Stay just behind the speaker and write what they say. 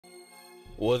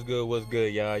What's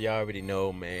good, y'all? Y'all already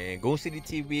know, man. Goon City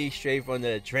TV, straight from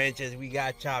the trenches. We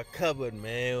got y'all covered,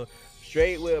 man.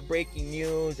 Straight with breaking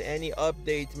news, any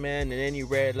updates, man, and any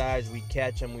red lights, we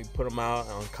catch them. We put them out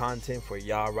on content for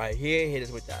y'all right here. Hit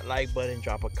us with that like button,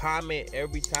 drop a comment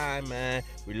every time, man.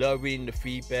 We love reading the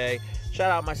feedback. Shout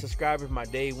out my subscribers, my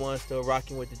day one, still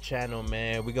rocking with the channel,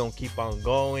 man. We're gonna keep on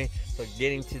going. So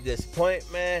getting to this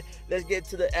point, man, let's get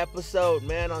to the episode,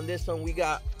 man. On this one, we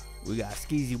got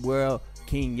Skeezy World,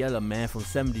 King Yella, man, from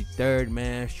 73rd,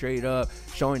 man, straight up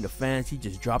showing the fans he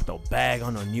just dropped a bag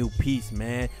on a new piece,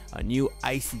 man, a new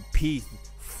icy piece,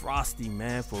 frosty,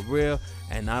 man, for real.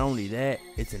 And not only that,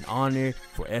 it's an honor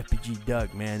for FBG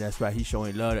Duck, man. That's right, he's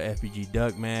showing love to FBG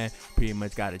Duck, man. Pretty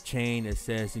much got a chain that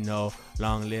says, you know,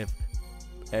 long live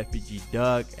FBG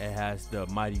Duck. It has the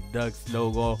Mighty Ducks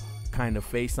logo kind of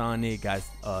face on it, got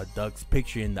Duck's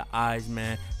picture in the eyes,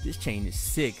 man. This chain is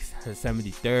sick.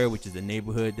 73rd, which is the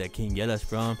neighborhood that King Yella's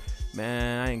from,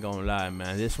 man. I ain't gonna lie,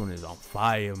 man, this one is on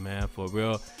fire, man, for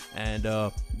real. And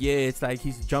yeah, it's like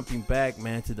he's jumping back,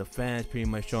 man, to the fans, pretty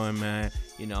much showing, man,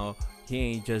 you know, he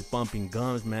ain't just bumping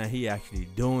gums, man, he actually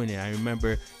doing it. I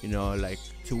remember, you know, like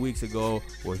 2 weeks ago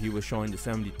where he was showing the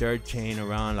 73rd chain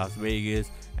around Las Vegas,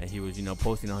 and he was, you know,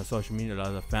 posting on social media. A lot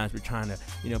of the fans were trying to,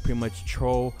 you know, pretty much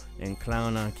troll and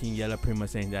clown on King Yella, pretty much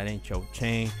saying that ain't your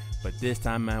chain. But this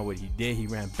time, man, what he did, he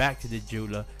ran back to the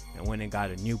jeweler and went and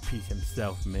got a new piece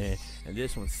himself, man. And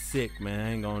this one's sick, man,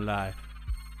 I ain't gonna lie.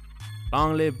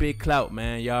 Long live Big Clout,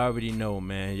 man. Y'all already know,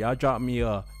 man. Y'all drop me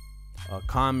a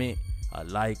comment, a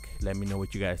like, let me know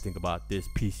what you guys think about this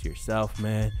piece yourself,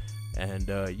 man. And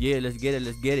yeah, let's get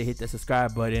it, hit that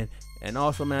subscribe button. And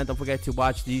also, man, don't forget to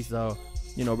watch these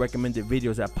you know, recommended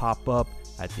videos that pop up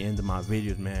at the end of my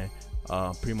videos, man.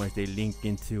 Pretty much they link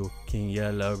into King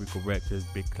Yella, Rico Reckless,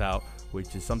 Big Clout,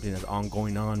 which is something that's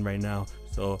ongoing on right now.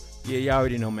 So yeah, y'all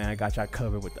already know, man, I got y'all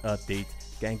covered with the updates.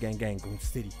 Gang, gang, gang, Goon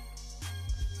City.